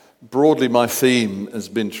Broadly, my theme has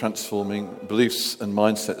been transforming beliefs and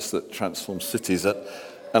mindsets that transform cities. And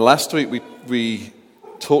last week we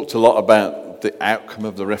talked a lot about the outcome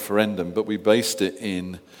of the referendum, but we based it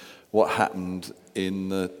in what happened in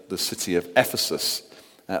the city of Ephesus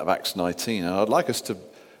out of Acts 19. And I'd like us to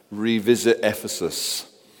revisit Ephesus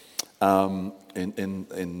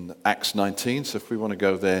in Acts 19. So if we want to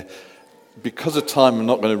go there. Because of time, I'm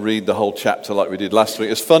not going to read the whole chapter like we did last week.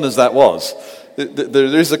 As fun as that was, there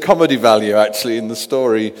is a comedy value actually in the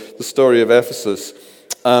story of Ephesus.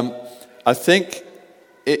 I think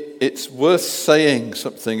it's worth saying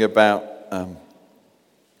something about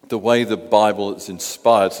the way the Bible is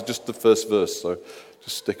inspired. So just the first verse. So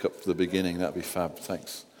just stick up to the beginning. That'd be fab.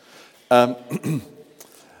 Thanks.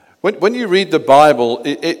 When you read the Bible,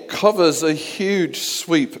 it covers a huge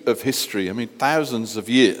sweep of history. I mean, thousands of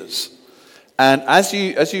years. And as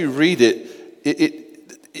you read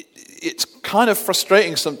it's kind of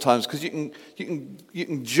frustrating sometimes because you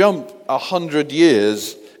can jump 100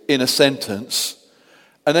 years in a sentence,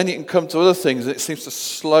 and then you can come to other things, and it seems to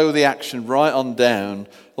slow the action right on down,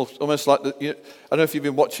 almost like I don't know if you've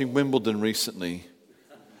been watching Wimbledon recently,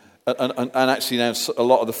 and actually now a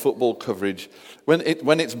lot of the football coverage. When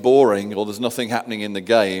it's boring or there's nothing happening in the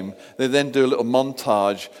game, they then do a little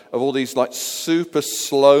montage of all these like super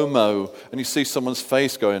slow-mo, and you see someone's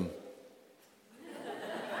face going.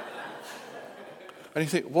 And you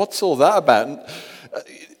think, what's all that about? And,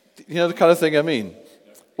 you know the kind of thing I mean?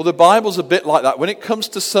 Well, the Bible's a bit like that. When it comes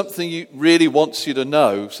to something it really wants you to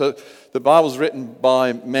know, so the Bible's written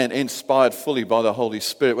by men, inspired fully by the Holy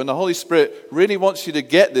Spirit. When the Holy Spirit really wants you to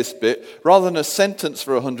get this bit, rather than a sentence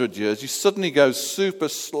for 100 years, you suddenly go super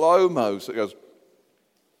slow-mo. So it goes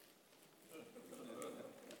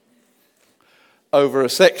over a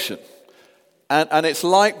section. And it's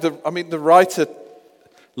like the writer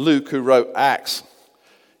Luke, who wrote Acts,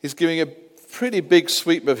 is giving a pretty big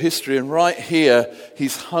sweep of history. And right here,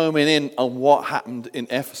 he's homing in on what happened in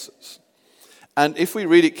Ephesus. And if we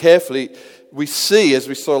read it carefully, we see, as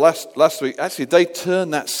we saw last week, actually they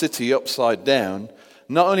turned that city upside down.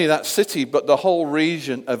 Not only that city, but the whole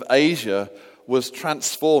region of Asia was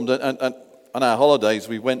transformed. And on our holidays,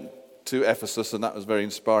 we went to Ephesus, and that was very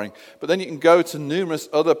inspiring. But then you can go to numerous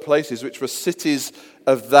other places which were cities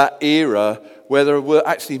of that era where there were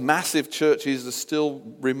actually massive churches. There still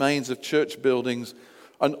remains of church buildings.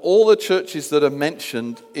 And all the churches that are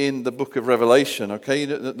mentioned in the book of Revelation, okay,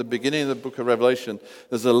 at the beginning of the book of Revelation,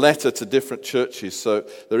 there's a letter to different churches. So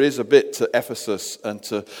there is a bit to Ephesus and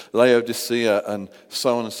to Laodicea and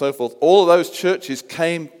so on and so forth. All of those churches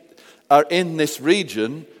are in this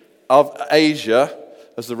region of Asia,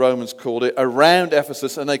 as the Romans called it, around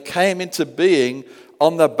Ephesus, and they came into being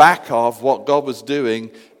on the back of what God was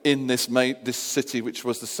doing in this city, which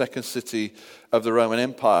was the second city of the Roman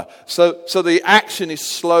Empire. So the action is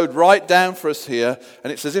slowed right down for us here,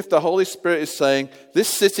 and it's as if the Holy Spirit is saying, this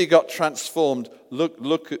city got transformed.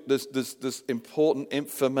 Look at this important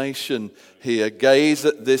information here. Gaze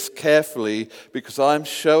at this carefully, because I'm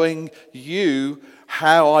showing you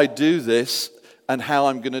how I do this and how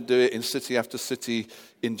I'm going to do it in city after city,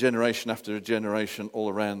 in generation after generation, all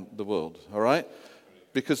around the world. All right?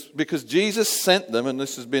 Because Jesus sent them, and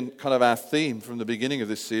this has been kind of our theme from the beginning of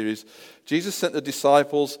this series, Jesus sent the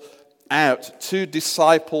disciples out to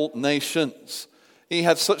disciple nations. He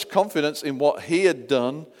had such confidence in what he had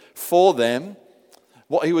done for them,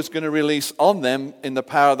 what he was going to release on them in the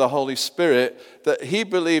power of the Holy Spirit, that he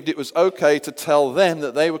believed it was okay to tell them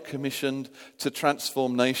that they were commissioned to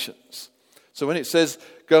transform nations. So when it says,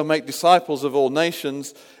 go make disciples of all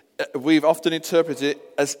nations, we've often interpreted it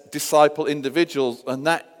as disciple individuals, and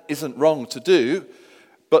that isn't wrong to do.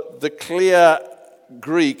 But the clear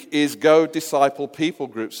Greek is go disciple people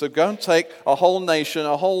groups. So go and take a whole nation,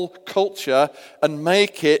 a whole culture, and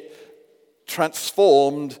make it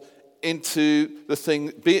transformed into the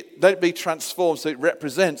thing. Let it be transformed so it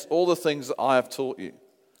represents all the things that I have taught you.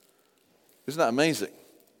 Isn't that amazing?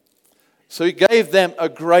 So he gave them a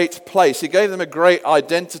great place. He gave them a great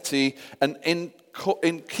identity, and in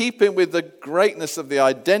keeping with the greatness of the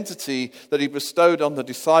identity that he bestowed on the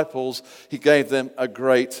disciples, he gave them a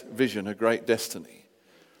great vision, a great destiny.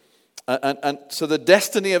 And so the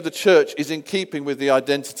destiny of the church is in keeping with the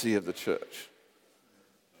identity of the church.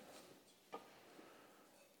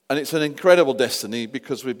 And it's an incredible destiny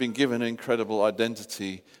because we've been given an incredible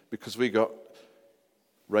identity, because we got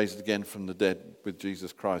raised again from the dead with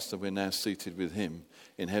Jesus Christ, and we're now seated with him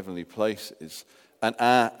in heavenly places. And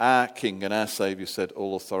our King and our Savior said,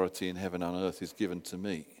 all authority in heaven and on earth is given to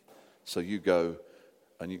me. So you go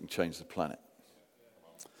and you can change the planet.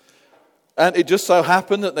 And it just so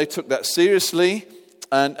happened that they took that seriously.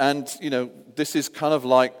 And this is kind of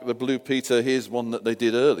like the Blue Peter. Here's one that they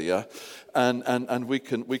did earlier, and we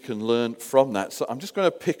can learn from that. So I'm just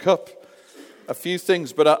going to pick up a few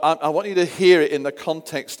things, but I want you to hear it in the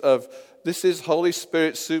context of this is Holy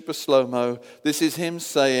Spirit super slow-mo. This is him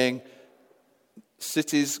saying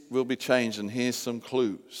cities will be changed, and here's some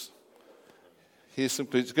clues. Here's some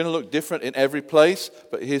clues. It's going to look different in every place,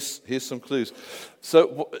 but here's some clues.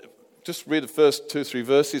 So just read the first 2 or 3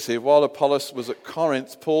 verses here. While Apollos was at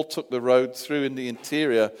Corinth, Paul took the road through in the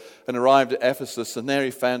interior and arrived at Ephesus, and there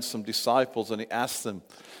he found some disciples, and he asked them,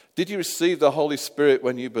 "Did you receive the Holy Spirit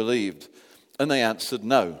when you believed?" And they answered,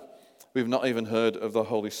 "No, we've not even heard of the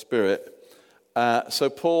Holy Spirit." So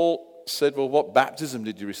Paul said, "Well, what baptism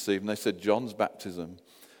did you receive?" And they said, "John's baptism."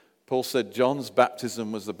 Paul said John's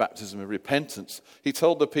baptism was the baptism of repentance. He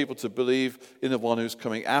told the people to believe in the one who's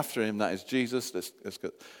coming after him, that is Jesus. Let's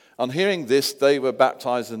go. On hearing this, they were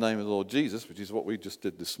baptized in the name of the Lord Jesus, which is what we just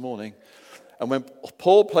did this morning. And when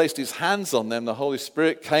Paul placed his hands on them, the Holy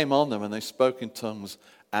Spirit came on them, and they spoke in tongues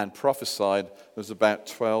and prophesied. There was about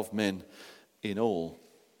 12 men in all.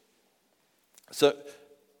 So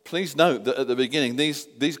please note that at the beginning,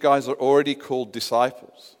 these guys are already called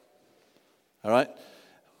disciples. All right?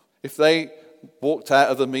 If they walked out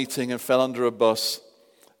of the meeting and fell under a bus,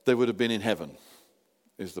 they would have been in heaven,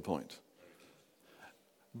 is the point.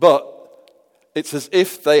 But it's as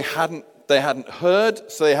if they hadn't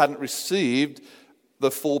heard, so they hadn't received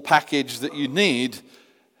the full package that you need.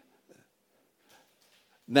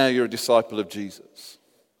 Now you're a disciple of Jesus.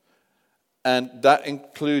 And that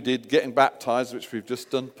included getting baptized, which we've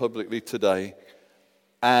just done publicly today,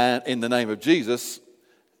 and in the name of Jesus,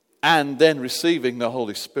 and then receiving the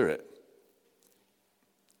Holy Spirit.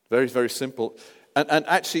 Very, very simple. And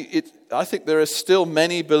actually, I think there are still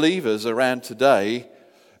many believers around today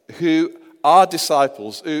who are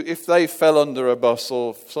disciples, who, if they fell under a bus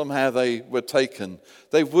or somehow they were taken,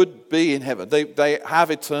 they would be in heaven. They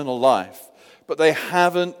have eternal life, but they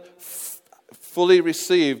haven't fully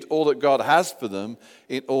received all that God has for them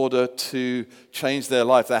in order to change their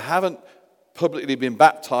life. They haven't publicly been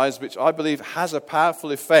baptized, which I believe has a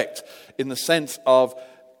powerful effect in the sense of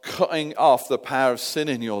cutting off the power of sin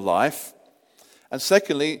in your life. And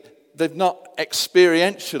secondly, they've not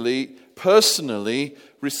experientially, personally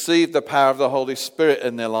received the power of the Holy Spirit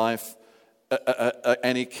in their life at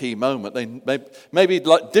any key moment. They may be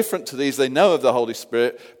different to these. They know of the Holy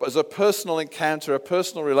Spirit, but as a personal encounter, a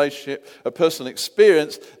personal relationship, a personal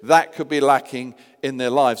experience, that could be lacking in their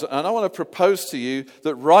lives. And I want to propose to you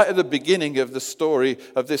that right at the beginning of the story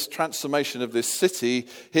of this transformation of this city,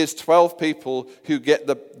 here's 12 people who get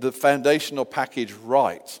the foundational package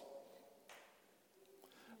right.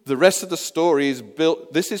 The rest of the story is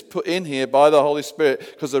built, this is put in here by the Holy Spirit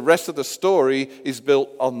because the rest of the story is built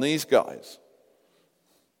on these guys.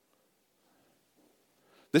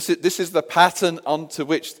 This is the pattern onto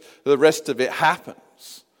which the rest of it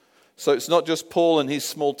happens. So it's not just Paul and his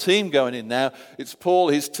small team going in now. It's Paul,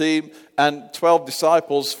 his team, and 12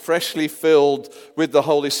 disciples freshly filled with the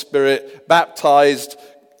Holy Spirit, baptized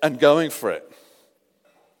and going for it.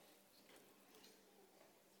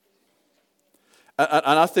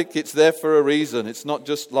 And I think it's there for a reason. It's not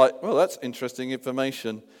just like, well, that's interesting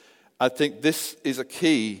information. I think this is a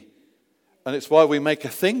key. And it's why we make a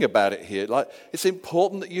thing about it here. Like, it's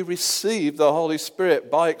important that you receive the Holy Spirit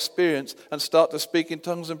by experience and start to speak in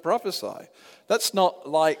tongues and prophesy. That's not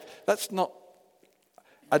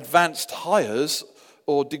advanced hires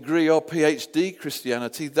or degree or PhD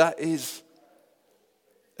Christianity. It's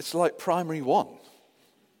like primary one.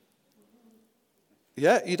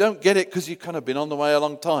 Yeah, you don't get it because you've kind of been on the way a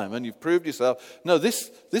long time and you've proved yourself. No, this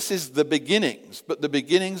is the beginnings, but the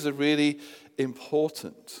beginnings are really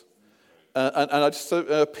important. And I just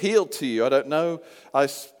appeal to you. I don't know. I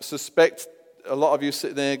suspect a lot of you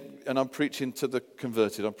sitting there, and I'm preaching to the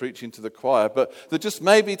converted. I'm preaching to the choir. But there just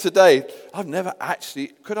maybe today, I've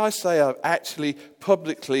actually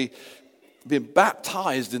publicly been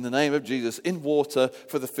baptized in the name of Jesus in water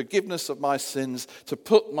for the forgiveness of my sins, to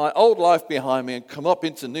put my old life behind me and come up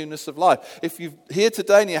into newness of life. If you're here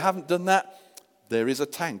today and you haven't done that, there is a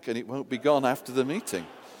tank and it won't be gone after the meeting.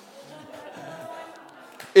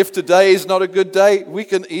 If today is not a good day, we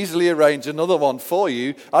can easily arrange another one for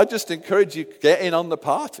you. I just encourage you to get in on the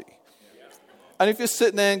party. And if you're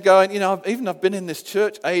sitting there and going, I've been in this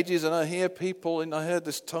church ages and I hear people, and I heard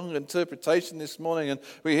this tongue interpretation this morning and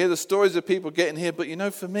we hear the stories of people getting here, but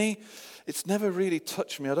for me, it's never really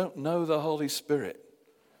touched me. I don't know the Holy Spirit.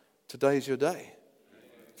 Today's your day.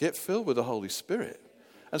 Get filled with the Holy Spirit.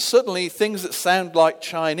 And suddenly things that sound like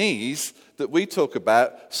Chinese that we talk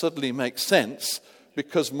about suddenly make sense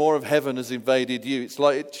because more of heaven has invaded you. It's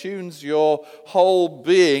like it tunes your whole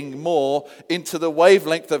being more into the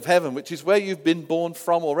wavelength of heaven, which is where you've been born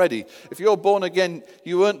from already. If you're born again,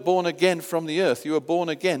 you weren't born again from the earth. You were born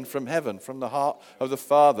again from heaven, from the heart of the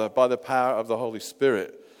Father by the power of the Holy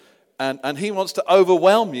Spirit. And he wants to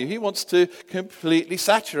overwhelm you. He wants to completely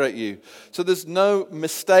saturate you. So there's no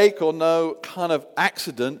mistake or no kind of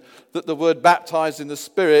accident that the word baptized in the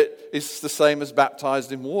Spirit is the same as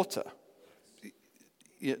baptized in water.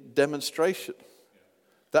 Demonstration.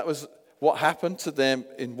 That was what happened to them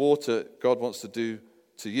in water. God wants to do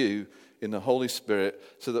to you in the Holy Spirit,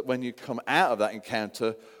 so that when you come out of that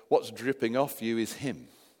encounter, what's dripping off you is Him.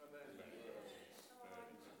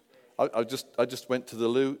 I just went to the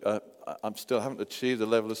loo. I still haven't achieved the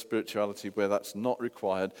level of spirituality where that's not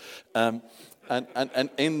required. And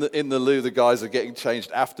in the loo, the guys are getting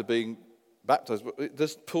changed after being baptized. But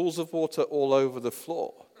there's pools of water all over the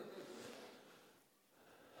floor.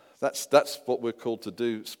 That's what we're called to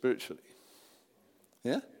do spiritually.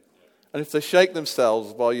 Yeah? And if they shake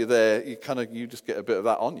themselves while you're there, you just get a bit of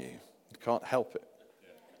that on you. You can't help it.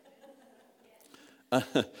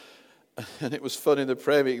 And it was fun in the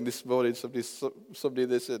prayer meeting this morning. Somebody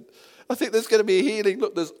they said, I think there's going to be a healing.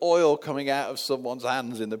 Look, there's oil coming out of someone's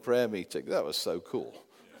hands in the prayer meeting. That was so cool.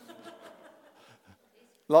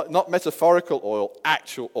 Like, not metaphorical oil,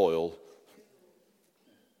 actual oil.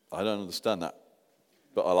 I don't understand that,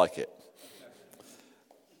 but I like it.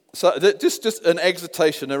 So just an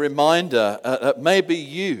exhortation, a reminder that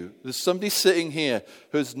maybe there's somebody sitting here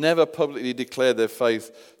who's never publicly declared their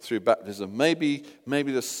faith through baptism. Maybe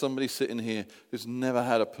there's somebody sitting here who's never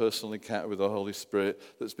had a personal encounter with the Holy Spirit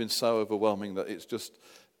that's been so overwhelming that it's just,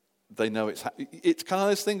 they know it's kind of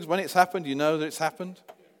those things, when it's happened, you know that it's happened.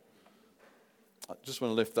 I just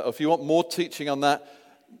want to lift that. If you want more teaching on that,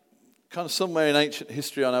 kind of somewhere in ancient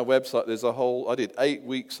history on our website, I did 8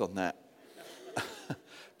 weeks on that.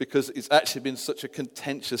 Because it's actually been such a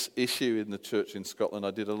contentious issue in the church in Scotland. I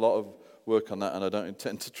did a lot of work on that, and I don't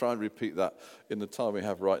intend to try and repeat that in the time we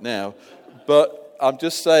have right now. But I'm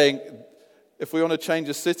just saying, if we want to change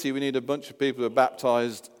a city, we need a bunch of people who are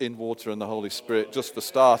baptized in water and the Holy Spirit, just for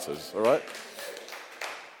starters, all right?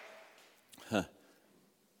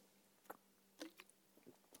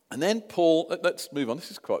 And then Paul, let's move on. This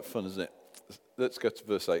is quite fun, isn't it? Let's go to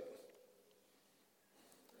verse 8.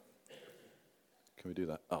 Can we do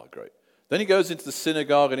that? Oh, great. Then he goes into the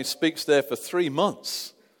synagogue and he speaks there for 3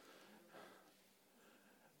 months,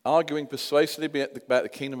 arguing persuasively about the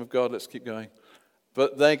kingdom of God. Let's keep going.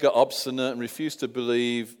 But they got obstinate and refused to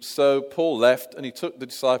believe. So Paul left and he took the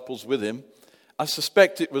disciples with him. I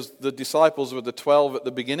suspect it was the disciples were the 12 at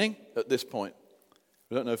the beginning at this point.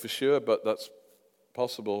 We don't know for sure, but that's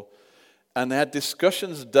possible. And they had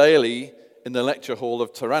discussions daily in the lecture hall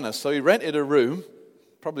of Tyrannus. So he rented a room,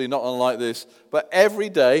 probably not unlike this, but every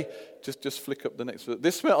day, just flick up the next verse.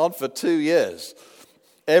 This went on for 2 years,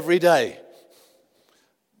 every day.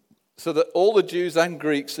 So that all the Jews and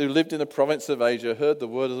Greeks who lived in the province of Asia heard the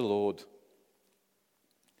word of the Lord.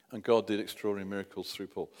 And God did extraordinary miracles through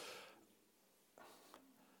Paul.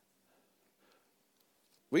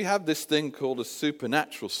 We have this thing called a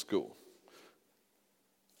supernatural school.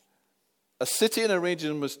 A city and a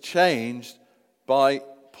region was changed by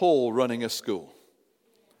Paul running a school.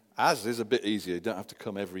 As is a bit easier, you don't have to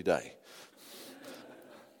come every day.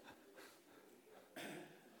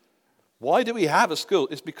 Why do we have a school?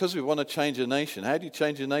 It's because we want to change a nation. How do you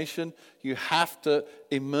change a nation? You have to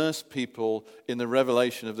immerse people in the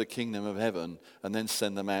revelation of the kingdom of heaven and then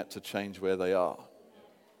send them out to change where they are.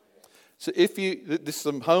 So this is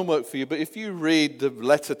some homework for you, but if you read the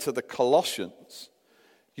letter to the Colossians,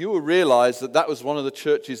 you will realize that was one of the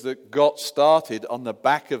churches that got started on the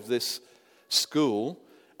back of this school.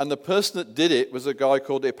 And the person that did it was a guy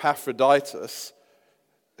called Epaphroditus,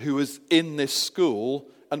 who was in this school,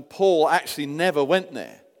 and Paul actually never went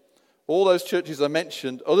there. All those churches I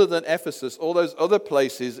mentioned, other than Ephesus, all those other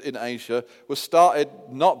places in Asia were started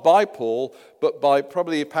not by Paul, but by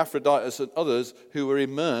probably Epaphroditus and others who were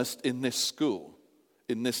immersed in this school,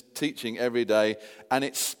 in this teaching every day. And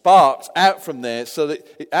it sparked out from there so that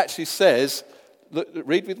it actually says, look,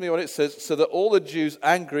 read with me what it says, so that all the Jews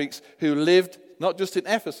and Greeks who lived not just in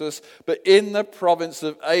Ephesus, but in the province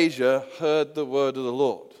of Asia, heard the word of the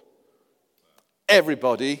Lord.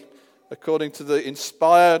 Everybody, according to the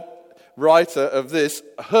inspired writer of this,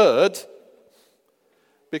 heard,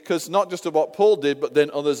 because not just of what Paul did, but then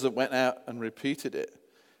others that went out and repeated it.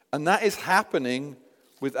 And that is happening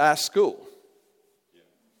with our school.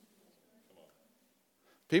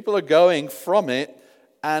 People are going from it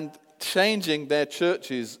and changing their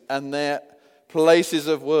churches and their places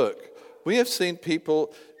of work. We have seen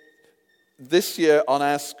people this year on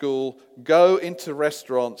our school go into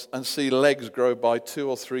restaurants and see legs grow by 2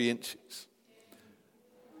 or 3 inches.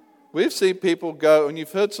 We've seen people go, and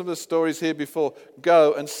you've heard some of the stories here before,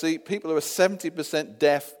 go and see people who are 70%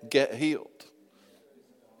 deaf get healed.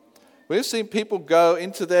 We've seen people go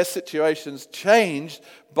into their situations changed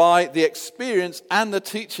by the experience and the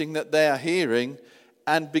teaching that they are hearing,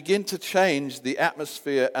 and begin to change the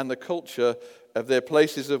atmosphere and the culture of their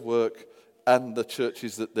places of work and the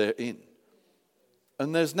churches that they're in.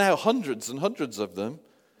 And there's now hundreds and hundreds of them,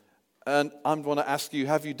 and I want to ask you,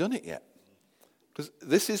 have you done it yet? Because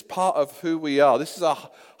this is part of who we are. This is a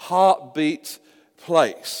heartbeat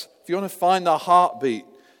place. If you want to find the heartbeat,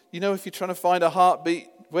 if you're trying to find a heartbeat,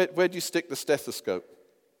 where do you stick the stethoscope?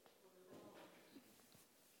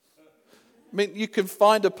 I mean, you can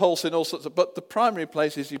find a pulse in all sorts of, but the primary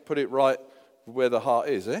place is you put it right where the heart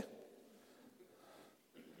is, eh?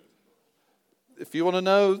 If you want to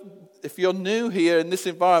know, if you're new here in this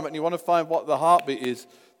environment and you want to find what the heartbeat is,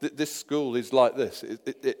 this school is like this.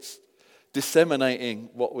 It's disseminating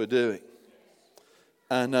what we're doing.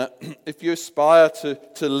 And if you aspire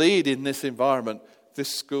to lead in this environment, this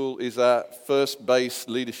school is our first base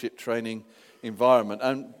leadership training environment.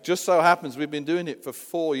 And just so happens we've been doing it for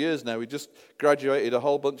 4 years now. We just graduated a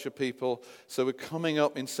whole bunch of people. So we're coming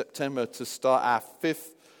up in September to start our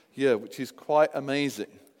 5th year, which is quite amazing.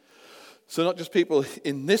 So not just people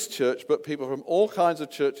in this church, but people from all kinds of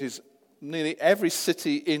churches, nearly every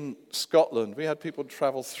city in Scotland. We had people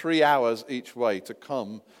travel 3 hours each way to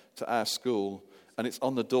come to our school, and it's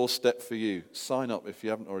on the doorstep for you. Sign up if you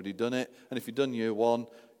haven't already done it, and if you've done year 1,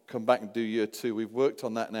 come back and do year 2. We've worked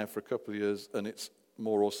on that now for a couple of years, and it's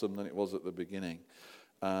more awesome than it was at the beginning.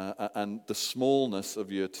 And the smallness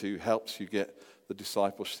of year 2 helps you get the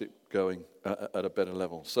discipleship going at a better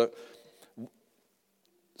level. So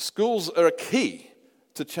schools are a key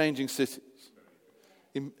to changing cities.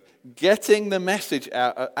 Getting the message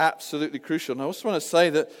out are absolutely crucial. And I also want to say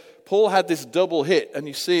that Paul had this double hit, and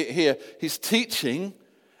you see it here. He's teaching,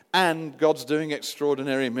 and God's doing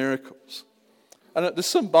extraordinary miracles. And there's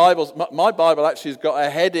some Bibles, my Bible actually has got a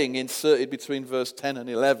heading inserted between verse 10 and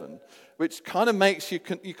 11, which kind of makes you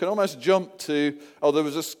can almost jump to, there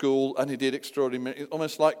was a school and he did extraordinary, it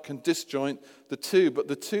almost like can disjoint the two, but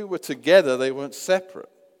the two were together, they weren't separate.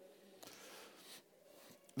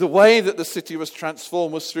 The way that the city was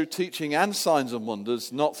transformed was through teaching and signs and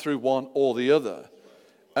wonders, not through one or the other.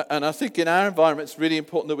 And I think in our environment it's really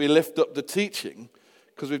important that we lift up the teaching,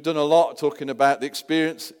 because we've done a lot talking about the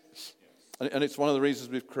experiences. And it's one of the reasons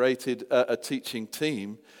we've created a teaching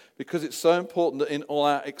team, because it's so important that in all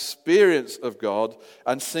our experience of God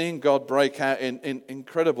and seeing God break out in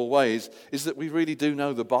incredible ways is that we really do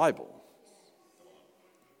know the Bible.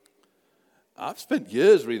 I've spent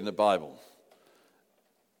years reading the Bible.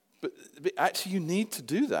 But actually you need to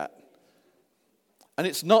do that. And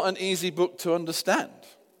it's not an easy book to understand,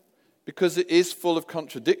 because it is full of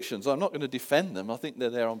contradictions. I'm not going to defend them. I think they're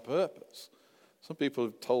there on purpose. Some people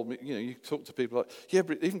have told me, you talk to people like, yeah,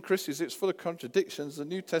 but even Christians, it's full of contradictions. The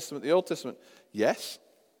New Testament, the Old Testament. Yes.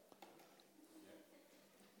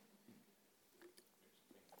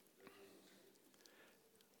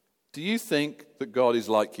 Do you think that God is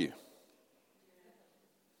like you?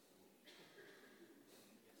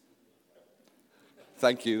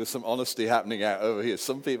 Thank you. There's some honesty happening out over here.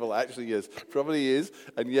 Some people actually, yes, probably is,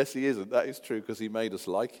 and yes, he isn't. That is true, because he made us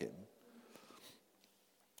like him.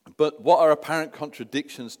 But what are apparent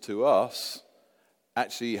contradictions to us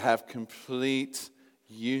actually have complete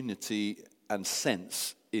unity and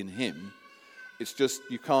sense in him. It's just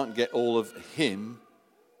you can't get all of him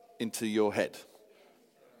into your head.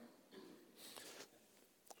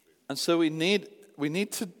 And so we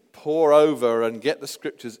need to pour over and get the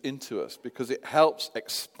scriptures into us, because it helps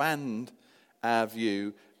expand our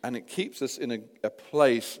view, and it keeps us in a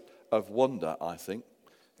place of wonder, I think,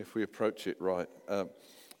 if we approach it right. I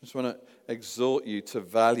just want to exhort you to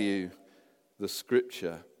value the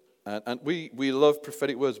scripture. And we love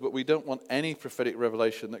prophetic words, but we don't want any prophetic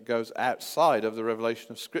revelation that goes outside of the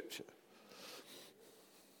revelation of scripture.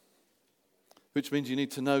 Which means you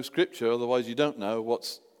need to know scripture, otherwise you don't know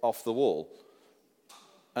what's off the wall.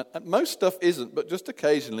 And most stuff isn't, but just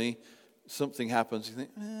occasionally something happens. You think,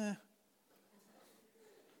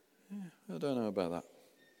 I don't know about that.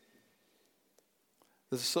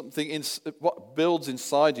 There's something what builds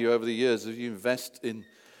inside you over the years as you invest in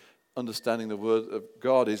understanding the word of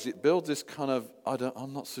God is it builds this kind of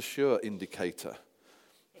I'm not so sure indicator.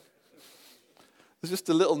 There's just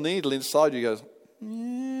a little needle inside you goes,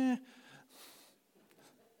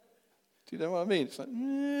 Do you know what I mean? It's like,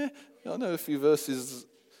 I know a few verses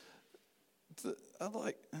I'm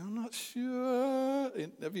like, I'm not sure.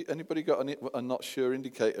 Anybody got a not sure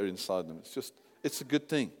indicator inside them? It's a good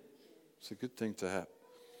thing. It's a good thing to have.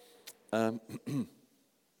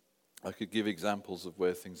 I could give examples of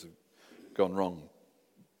where things have gone wrong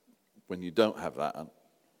when you don't have that. And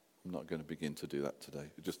I'm not going to begin to do that today.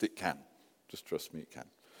 It can. Just trust me, it can.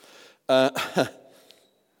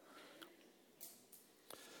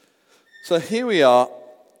 So here we are.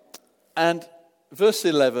 And verse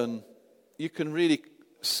 11, you can really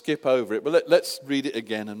skip over it. But let's read it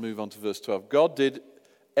again and move on to verse 12. God did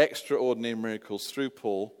extraordinary miracles through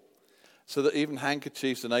Paul, so that even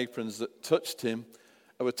handkerchiefs and aprons that touched him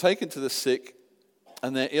were taken to the sick,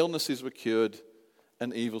 and their illnesses were cured,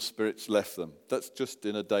 and evil spirits left them. That's just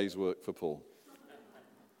in a day's work for Paul.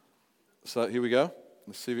 So here we go.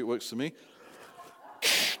 Let's see if it works for me.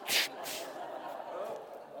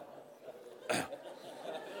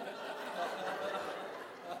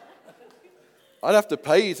 I'd have to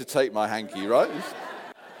pay you to take my hanky, right?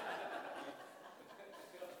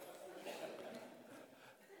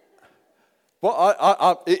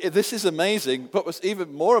 This is amazing, but what's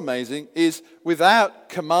even more amazing is without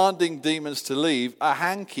commanding demons to leave, a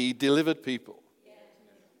hanky delivered people.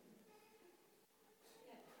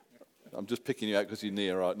 I'm just picking you out because you're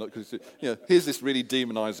near, right? Not because here's this really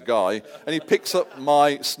demonized guy, and he picks up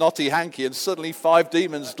my snotty hanky, and suddenly 5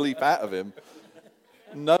 demons leap out of him.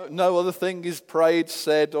 No other thing is prayed,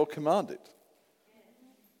 said, or commanded.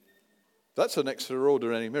 That's an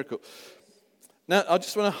extraordinary miracle. Now, I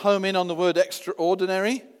just want to home in on the word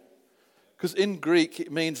extraordinary, because in Greek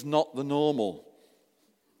it means not the normal.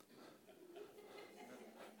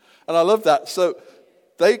 And I love that. So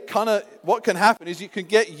what can happen is you can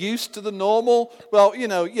get used to the normal. Well,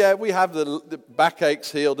 we have the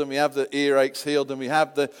backaches healed, and we have the earaches healed, and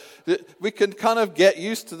we can kind of get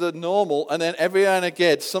used to the normal, and then every now and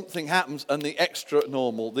again something happens, and the extra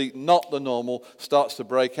normal, the not the normal, starts to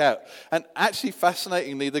break out. And actually,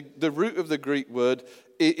 fascinatingly, the root of the Greek word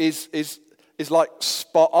is like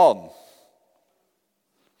spot on.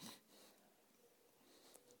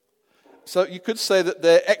 So you could say that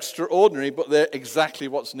they're extraordinary, but they're exactly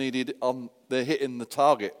what's needed. They're hitting the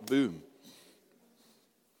target. Boom.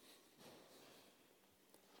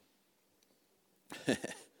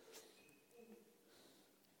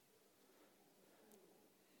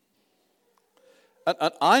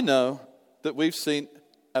 and I know that we've seen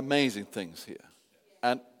amazing things here.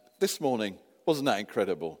 And this morning, wasn't that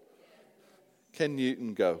incredible? Ken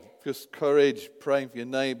Newton go. Just courage, praying for your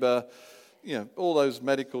neighbor, all those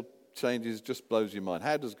medical changes just blows your mind.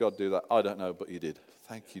 How does God do that? I don't know, but he did.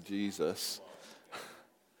 Thank you, Jesus.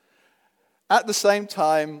 At the same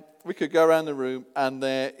time, we could go around the room and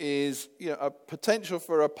there is a potential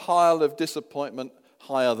for a pile of disappointment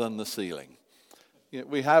higher than the ceiling.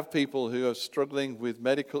 We have people who are struggling with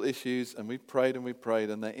medical issues, and we've prayed,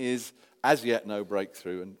 and there is as yet no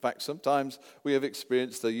breakthrough. In fact, sometimes we have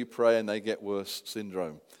experienced the you pray and they get worse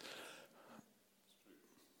syndrome.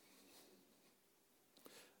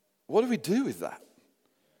 What do we do with that?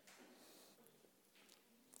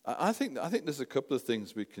 I think there's a couple of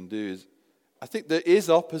things we can do. I think there is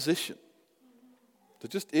opposition. There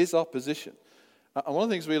just is opposition. And one of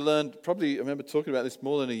the things we learned, probably I remember talking about this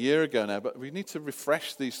more than a year ago now, but we need to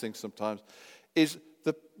refresh these things sometimes, is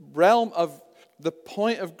the realm of the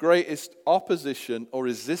point of greatest opposition or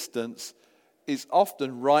resistance is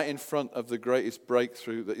often right in front of the greatest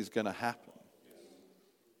breakthrough that is going to happen.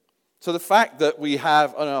 So the fact that we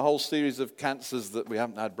have a whole series of cancers that we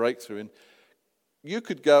haven't had breakthrough in, you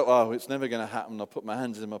could go, oh, it's never going to happen. I'll put my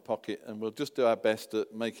hands in my pocket and we'll just do our best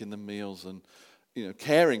at making them meals and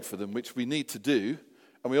caring for them, which we need to do.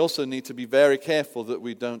 And we also need to be very careful that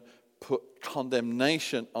we don't put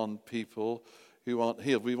condemnation on people who aren't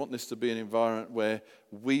healed. We want this to be an environment where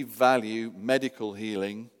we value medical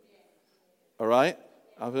healing. All right?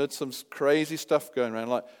 I've heard some crazy stuff going around.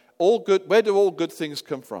 Like, where do all good things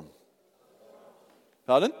come from?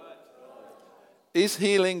 Pardon? Is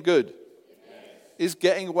healing good? Yes. Is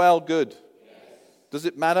getting well good? Yes. Does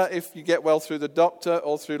it matter if you get well through the doctor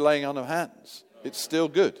or through laying on of hands? It's still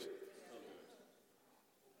good.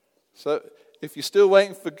 So if you're still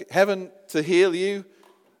waiting for heaven to heal you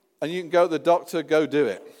and you can go to the doctor, go do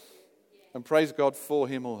it. And praise God for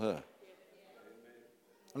him or her.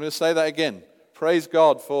 I'm going to say that again. Praise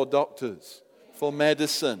God for doctors, for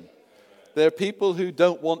medicine. There are people who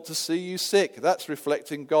don't want to see you sick. That's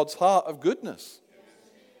reflecting God's heart of goodness.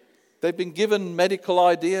 They've been given medical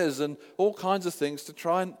ideas and all kinds of things to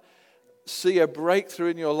try and see a breakthrough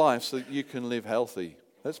in your life so that you can live healthy.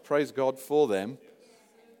 Let's praise God for them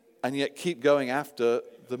and yet keep going after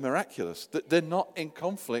the miraculous. They're not in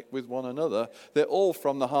conflict with one another. They're all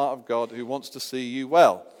from the heart of God who wants to see you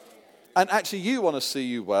well. And actually, you want to see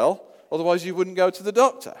you well, otherwise you wouldn't go to the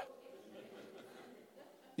doctor.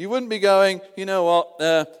 You wouldn't be going, you know what,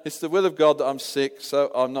 it's the will of God that I'm sick,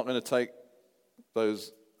 so I'm not going to take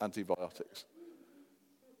those antibiotics.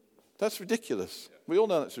 That's ridiculous. We all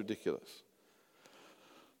know that's ridiculous.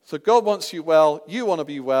 So God wants you well, you want to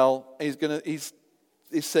be well, He's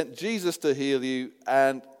sent Jesus to heal you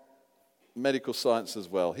and medical science as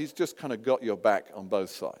well. He's just kind of got your back on both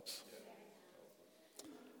sides.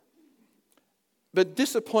 But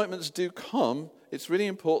disappointments do come. It's really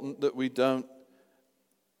important that we don't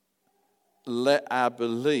let our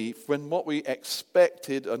belief, when what we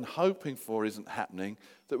expected and hoping for isn't happening,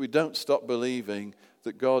 that we don't stop believing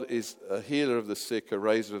that God is a healer of the sick, a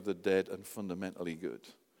raiser of the dead, and fundamentally good.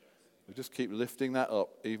 We just keep lifting that up,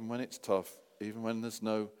 even when it's tough, even when there's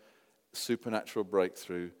no supernatural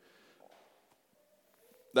breakthrough.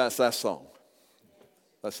 That's our song.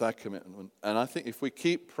 That's our commitment. And I think if we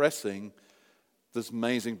keep pressing, there's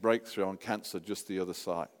amazing breakthrough on cancer just the other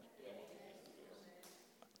side.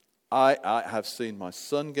 I have seen my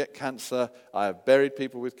son get cancer. I have buried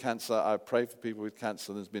people with cancer. I have prayed for people with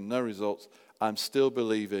cancer. There's been no results. I'm still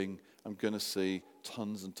believing I'm going to see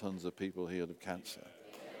tons and tons of people healed of cancer.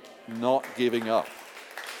 Not giving up.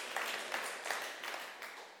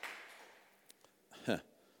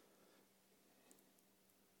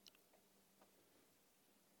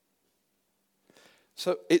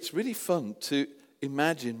 So it's really fun to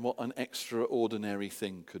imagine what an extraordinary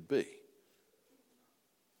thing could be.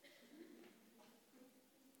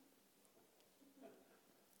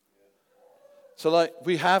 So like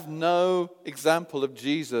we have no example of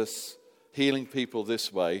Jesus healing people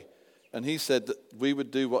this way. And he said that we would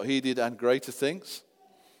do what he did and greater things.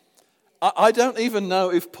 I don't even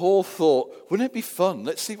know if Paul thought, wouldn't it be fun?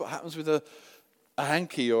 Let's see what happens with a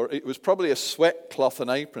hanky, or it was probably a sweat cloth and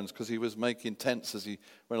aprons because he was making tents as he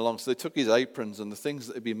went along. So they took his aprons and the things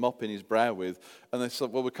that he'd been mopping his brow with, and they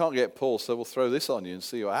said, well, we can't get Paul, so we'll throw this on you and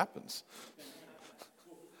see what happens.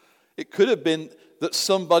 It could have been that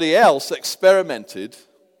somebody else experimented,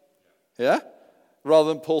 rather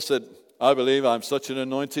than Paul said, I believe I'm such an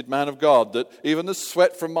anointed man of God that even the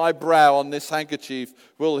sweat from my brow on this handkerchief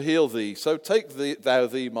will heal thee. So take thou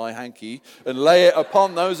my hanky and lay it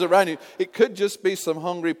upon those around you. It could just be some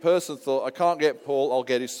hungry person thought, I can't get Paul, I'll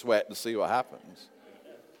get his sweat and see what happens.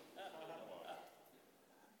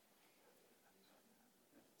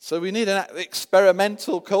 So we need an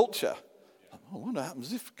experimental culture. I wonder what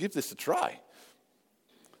happens if we give this a try.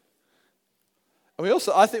 And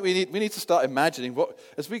I think we need to start imagining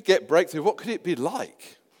as we get breakthrough, what could it be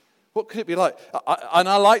like? What could it be like?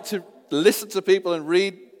 I like to listen to people and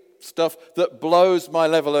read stuff that blows my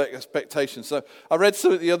level of expectation. So I read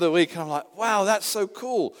something the other week and I'm like, wow, that's so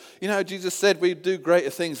cool. You know, Jesus said we'd do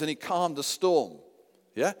greater things and he calmed the storm.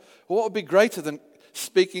 Yeah? Well, what would be greater than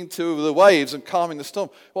speaking to the waves and calming the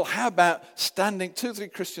storm? Well, how about 2 or 3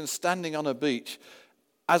 Christians standing on a beach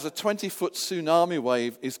as a 20-foot tsunami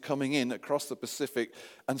wave is coming in across the Pacific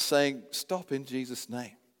and saying, stop in Jesus'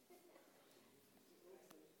 name.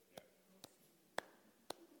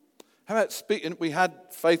 How about speaking? We had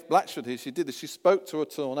Faith Blatchford here. She did this. She spoke to a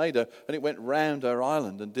tornado and it went round her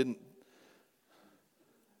island and didn't.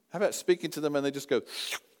 How about speaking to them and they just go,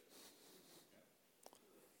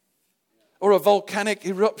 or a volcanic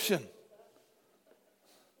eruption.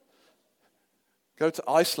 Go to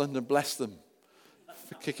Iceland and bless them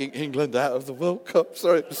for kicking England out of the World Cup.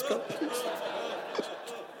 Sorry,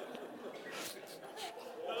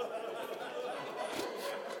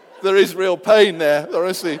 there is real pain there,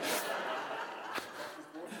 honestly.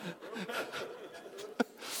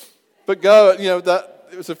 But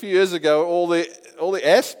it was a few years ago. All the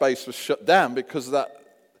airspace was shut down because of that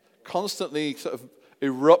constantly sort of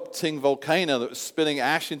erupting volcano that was spilling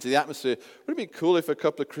ash into the atmosphere. Would it be cool if a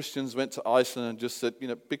couple of Christians went to Iceland and just said,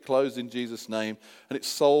 be closed in Jesus' name, and it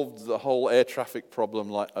solved the whole air traffic problem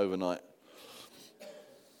like overnight?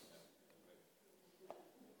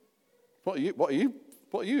 What are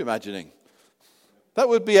you imagining? That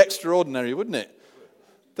would be extraordinary, wouldn't it?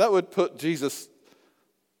 That would put Jesus'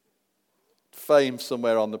 fame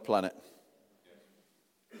somewhere on the planet.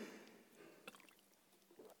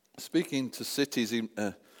 Speaking to cities,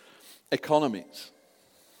 economies.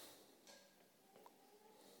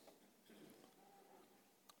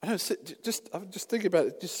 I was just thinking about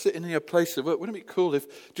it, just sitting in a place of work. Wouldn't it be cool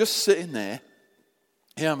if just sitting there,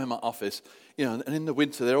 here I'm in my office, and in the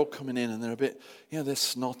winter they're all coming in and they're a bit, they're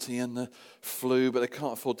snotty and the flu, but they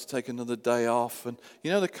can't afford to take another day off. And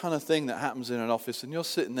the kind of thing that happens in an office, and you're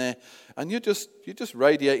sitting there and you're just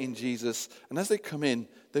radiating Jesus. And as they come in,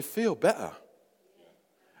 they feel better.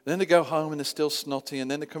 And then they go home and they're still snotty, and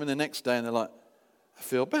then they come in the next day and they're like, I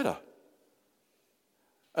feel better.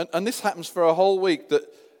 And this happens for a whole week, that,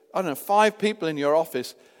 5 people in your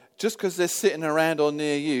office, just because they're sitting around or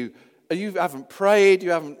near you, and you haven't prayed, you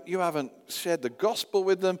haven't shared the gospel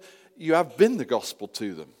with them, you have been the gospel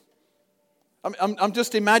to them. I'm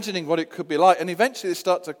just imagining what it could be like. And eventually they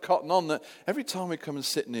start to cotton on that every time we come and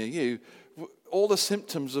sit near you, all the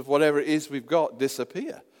symptoms of whatever it is we've got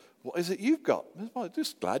disappear. What is it you've got? Well, I'm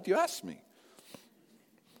just glad you asked me.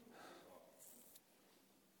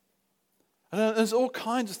 And there's all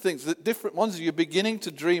kinds of things, that different ones you're beginning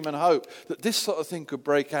to dream and hope that this sort of thing could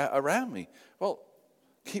break out around me. Well,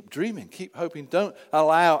 keep dreaming, keep hoping. Don't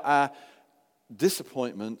allow our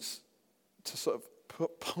disappointments to sort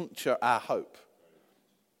of puncture our hope.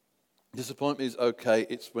 Disappointment is okay.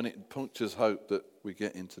 It's when it punctures hope that we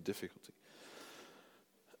get into difficulty.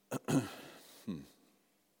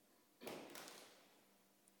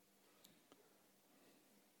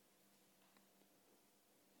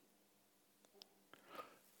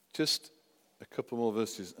 Just a couple more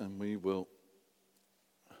verses and we will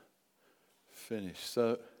finish.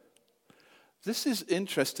 So, this is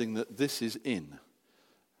interesting that this is in.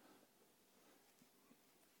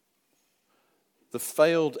 The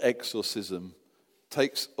failed exorcism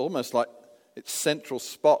takes almost like its central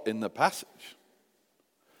spot in the passage.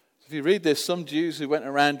 If you read this, some Jews who went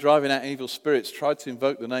around driving out evil spirits tried to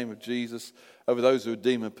invoke the name of Jesus over those who were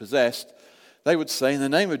demon-possessed. They would say, in the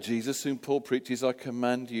name of Jesus, whom Paul preaches, I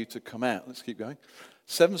command you to come out. Let's keep going.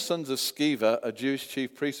 7 sons of Sceva, a Jewish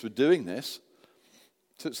chief priest, were doing this.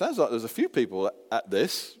 So it sounds like there's a few people at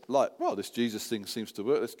this, like, well, this Jesus thing seems to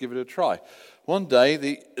work. Let's give it a try. One day,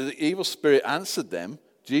 the evil spirit answered them,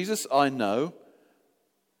 Jesus, I know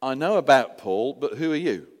about Paul, but who are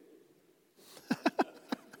you?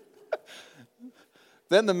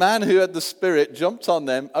 Then the man who had the spirit jumped on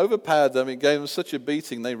them, overpowered them, and gave them such a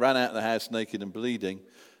beating they ran out of the house naked and bleeding.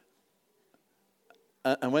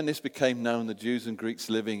 And when this became known, the Jews and Greeks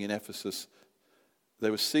living in Ephesus, they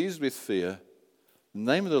were seized with fear. The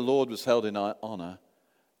name of the Lord was held in honor,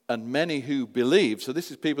 and many who believed, so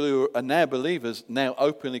this is people who are now believers, now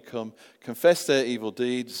openly come, confess their evil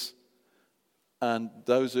deeds, and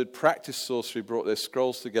those who had practiced sorcery brought their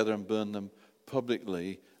scrolls together and burned them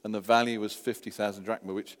publicly, and the value was 50,000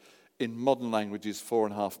 drachma, which in modern language is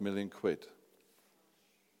 4.5 million quid.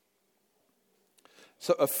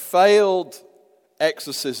 So a failed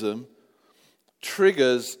exorcism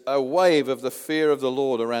triggers a wave of the fear of the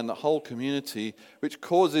Lord around the whole community, which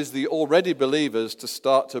causes the already believers to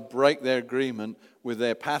start to break their agreement with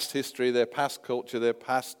their past history, their past culture, their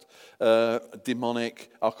past demonic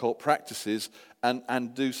occult practices,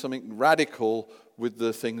 and do something radical with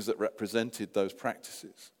the things that represented those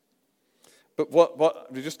practices. But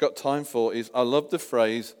what we just got time for is, I love the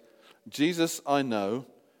phrase, Jesus I know,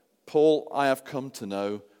 Paul I have come to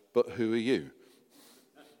know, but who are you?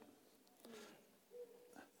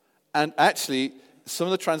 And actually, some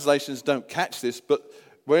of the translations don't catch this, but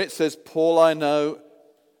where it says,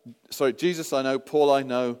 Jesus I know, Paul I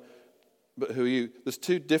know, but who are you? There's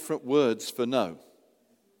 2 different words for know.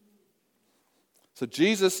 So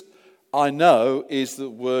Jesus I know is the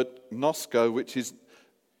word gnosko, which is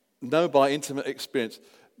know by intimate experience.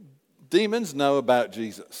 Demons know about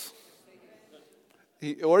Jesus.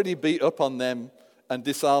 He already beat up on them and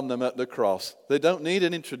disarmed them at the cross. They don't need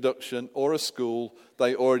an introduction or a school.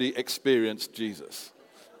 They already experienced Jesus.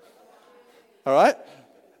 All right?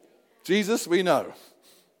 Jesus, we know.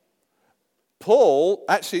 Paul,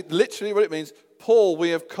 actually, literally what it means, Paul we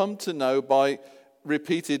have come to know by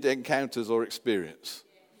repeated encounters or experience.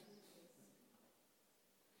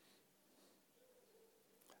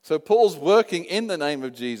 So Paul's working in the name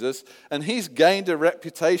of Jesus, and he's gained a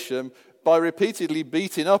reputation by repeatedly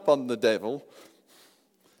beating up on the devil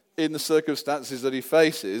in the circumstances that he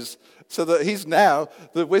faces, so that he's now,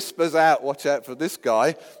 the whispers out, watch out for this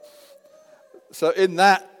guy. So in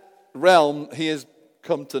that realm, he has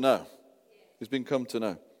come to know. He's been come to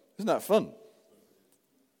know. Isn't that fun?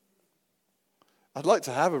 I'd like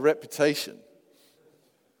to have a reputation.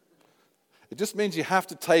 It just means you have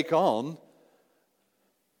to take on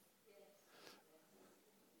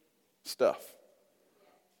stuff.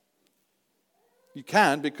 You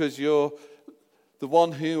can, because you're the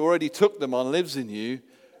one who already took them on lives in you,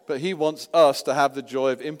 but he wants us to have the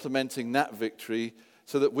joy of implementing that victory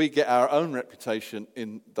so that we get our own reputation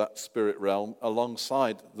in that spirit realm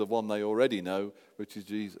alongside the one they already know, which is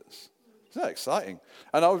Jesus. Isn't that exciting?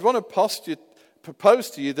 And I would want to propose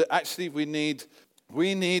to you that actually we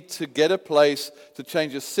need to get a place to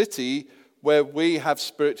change a city where we have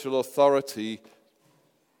spiritual authority,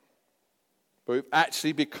 but we've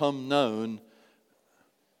actually become known.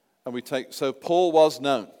 And so Paul was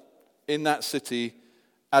known in that city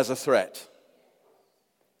as a threat.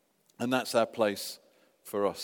 And that's our place for us.